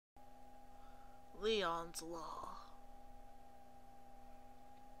Leon's Law.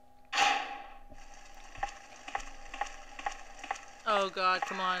 Oh god,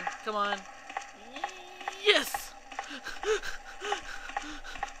 come on, come on. Yes!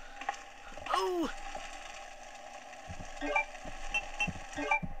 Oh!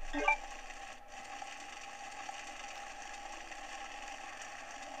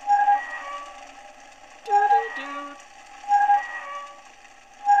 Doo-doo-doo.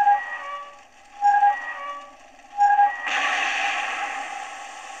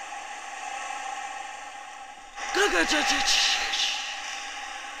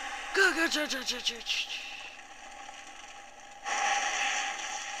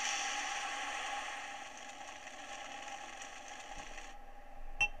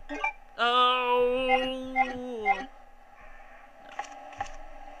 Oh!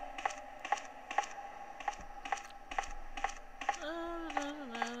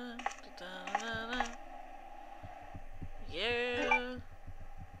 Yeah.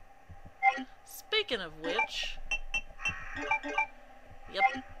 Speaking of which, yep.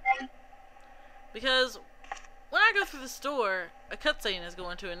 Because when I go through the store, a cutscene is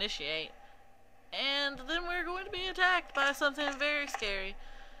going to initiate, and then we're going to be attacked by something very scary.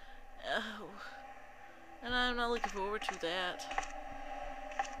 Oh, and I'm not looking forward to that.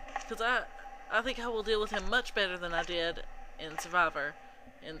 Because I think I will deal with him much better than I did in Survivor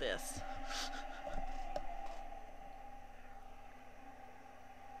in this.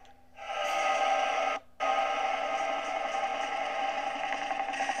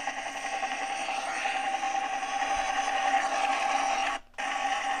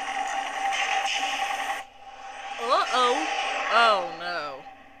 Uh-oh. Oh, no.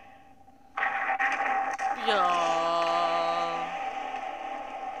 Yeah.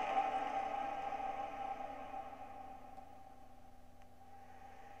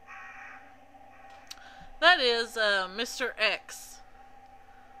 That is Mr. X,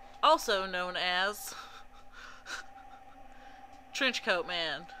 also known as Trenchcoat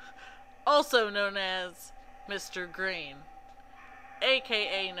Man, also known as Mr. Green,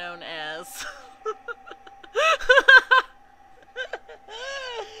 aka known as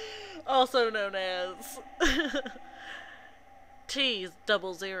also known as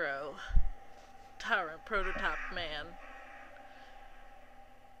T00, Tyrant Prototype Man.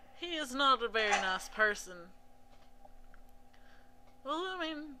 He is not a very nice person. Well, I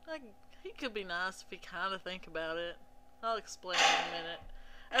mean, he could be nice if you kind of think about it. I'll explain in a minute.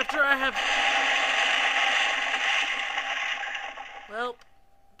 After I have... Well,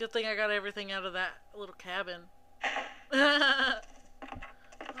 good thing I got everything out of that little cabin.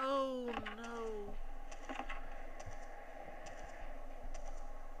 Oh, no.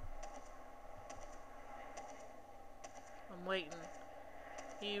 I'm waiting.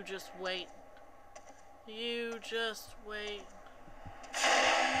 You just wait. You just wait.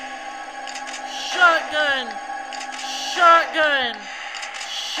 Shotgun! Shotgun!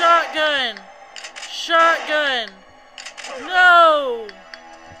 Shotgun! Shotgun! No!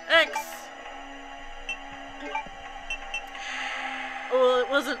 X! Well, it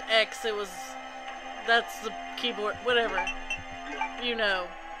wasn't X, it was... That's the keyboard. Whatever. You know.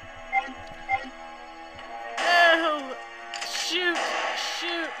 Oh! Shoot!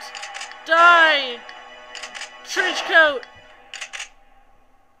 Shoot! Die! Trenchcoat!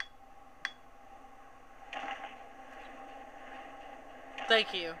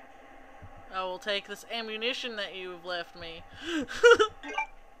 Thank you. I will take this ammunition that you have left me.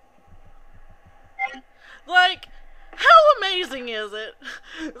 Like, how amazing is it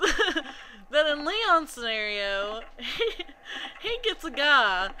that in Leon's scenario, he gets a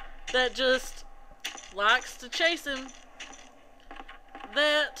guy that just likes to chase him,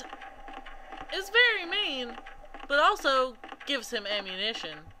 that is very mean, but also gives him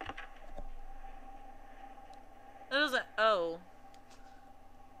ammunition. That doesn't... Oh.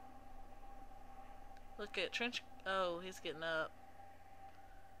 Look at Trench... Oh, he's getting up.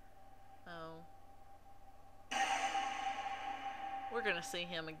 Oh. We're gonna see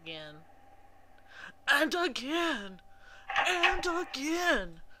him again. And again! And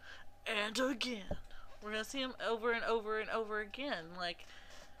again! And again! We're gonna see him over and over and over again. Like,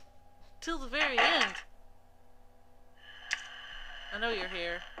 till the very end. I know you're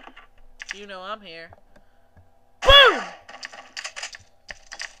here. You know I'm here. BOOM!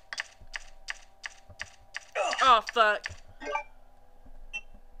 Oh, fuck.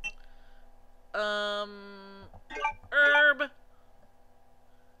 Herb.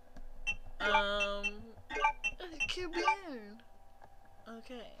 Cuban.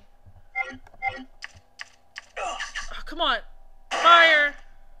 Okay. Oh, come on. Fire.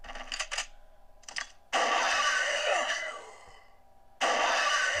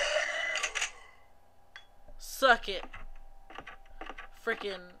 Suck it.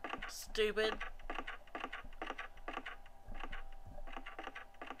 Freaking stupid.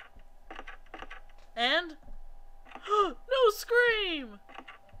 And no scream!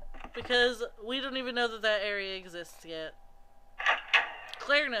 Because we don't even know that that area exists yet.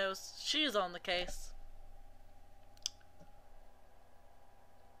 Claire knows. She's on the case.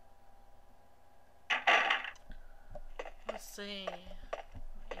 Let's see.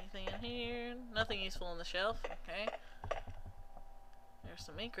 Anything in here? Nothing useful on the shelf. Okay. There's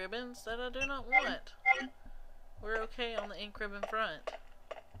some ink ribbons that I do not want. We're okay on the ink ribbon front.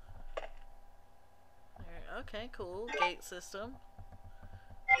 There, okay, cool. Gate system.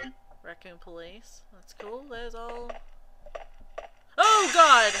 Raccoon police. That's cool. That is all. Oh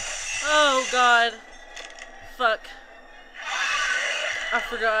god! Oh god! Fuck. I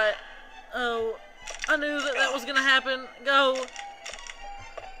forgot. Oh. I knew that that was gonna happen. Go!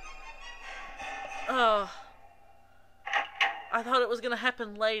 Oh. I thought it was gonna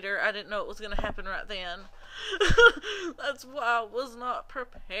happen later. I didn't know it was gonna happen right then. That's why I was not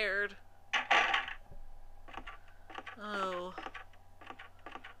prepared. Oh.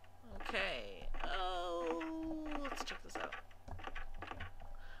 Okay. Oh. Let's check this out.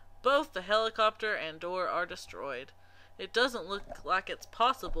 Both the helicopter and door are destroyed. It doesn't look like it's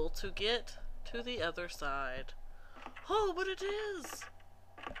possible to get to the other side. Oh, but it is!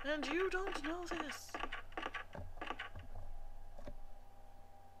 And you don't know this.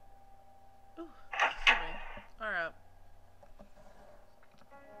 Ooh, alright.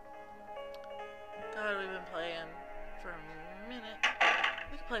 God, we've been playing for a minute.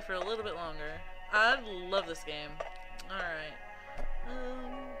 We can play for a little bit longer. I love this game. Alright. Yeah,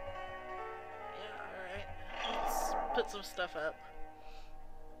 alright. Let's put some stuff up.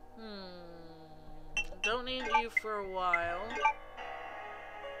 Don't need you for a while.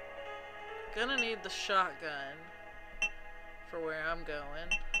 Gonna need the shotgun for where I'm going.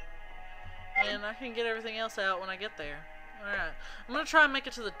 And I can get everything else out when I get there. Alright. I'm gonna try and make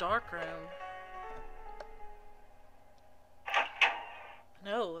it to the dark room.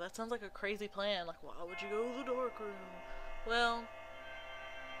 No, that sounds like a crazy plan. Like, why would you go to the dark room? Well,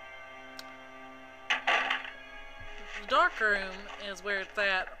 the dark room is where it's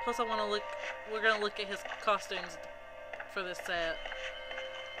at. Plus I want to look, we're going to look at his costumes for this set.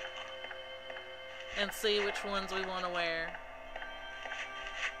 And see which ones we want to wear.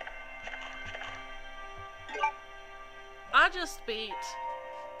 I just beat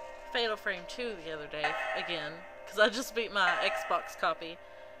Fatal Frame 2 the other day, again. Because I just beat my Xbox copy.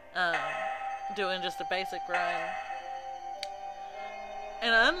 Doing just a basic run.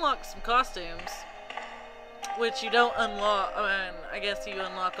 And I unlocked some costumes. Which you don't unlock, I mean, I guess you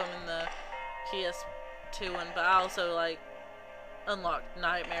unlock them in the PS2 one, but I also, like, unlocked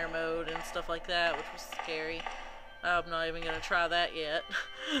Nightmare Mode and stuff like that, which was scary. I'm not even gonna try that yet.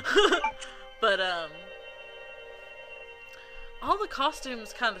 But, all the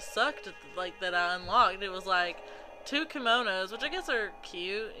costumes kind of sucked, like, that I unlocked. It was, like, 2 kimonos, which I guess are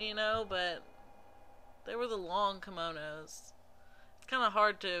cute, you know, but they were the long kimonos. It's kind of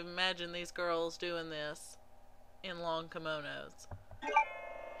hard to imagine these girls doing this in long kimonos.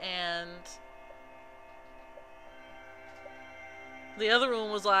 And the other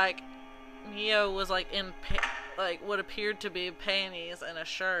one was like, Mio was like in like what appeared to be panties and a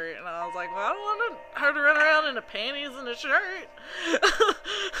shirt, and I was like, well, I don't want her to run around in a panties and a shirt.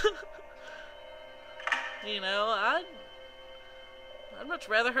 You know, I'd much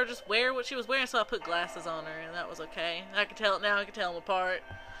rather her just wear what she was wearing, so I put glasses on her, and that was okay. I could tell now. I could tell them apart.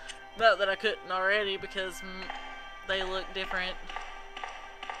 Not that I couldn't already, because they look different.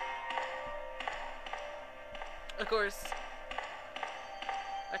 Of course,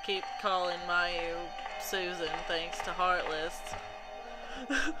 I keep calling Mayu Susan thanks to Heartless.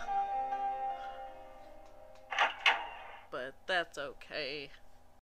 But that's okay.